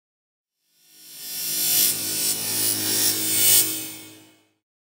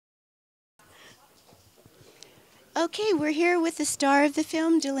Okay, we're here with the star of the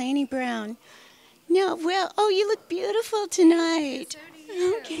film, Delaney Brown. No, well, oh, you look beautiful tonight.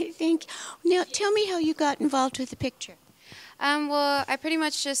 Okay, thank you. Now, tell me how you got involved with the picture. Well, I pretty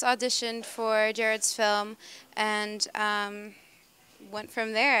much just auditioned for Jared's film and went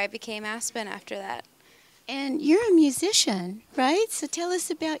from there. I became Aspen after that. And you're a musician, right? So tell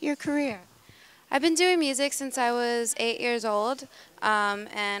us about your career. I've been doing music since I was 8 years old,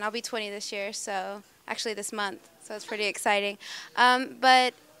 and I'll be 20 this year, so actually this month, so it's pretty exciting.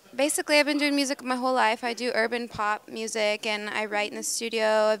 But basically, I've been doing music my whole life. I do urban pop music, and I write in the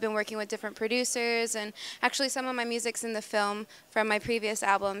studio. I've been working with different producers, and actually some of my music's in the film from my previous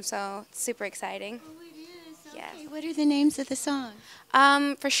album, so it's super exciting. Oh, it is. Yeah. Okay, what are the names of the songs?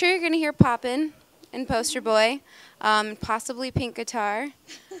 For sure you're going to hear Poppin' and Poster Boy, possibly Pink Guitar.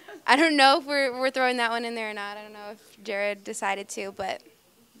 I don't know if we're throwing that one in there or not. I don't know if Jared decided to, but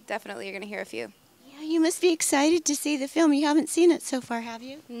definitely you're going to hear a few. Yeah, you must be excited to see the film. You haven't seen it so far, have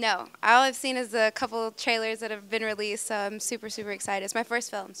you? No, all I've seen is a couple trailers that have been released, so I'm super, super excited. It's my first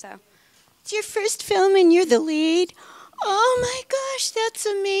film, so. It's your first film and you're the lead? Oh my gosh, that's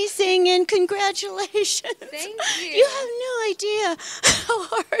amazing, and congratulations. Thank you. You have no idea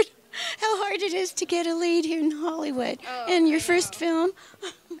how hard it is to get a lead here in Hollywood. Oh, And your first film?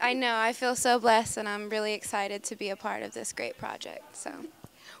 I know. I feel so blessed, and I'm really excited to be a part of this great project. So.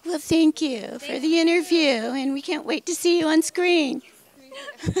 Well, thank you for the interview, and we can't wait to see you on screen.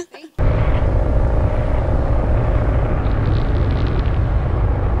 Thank you.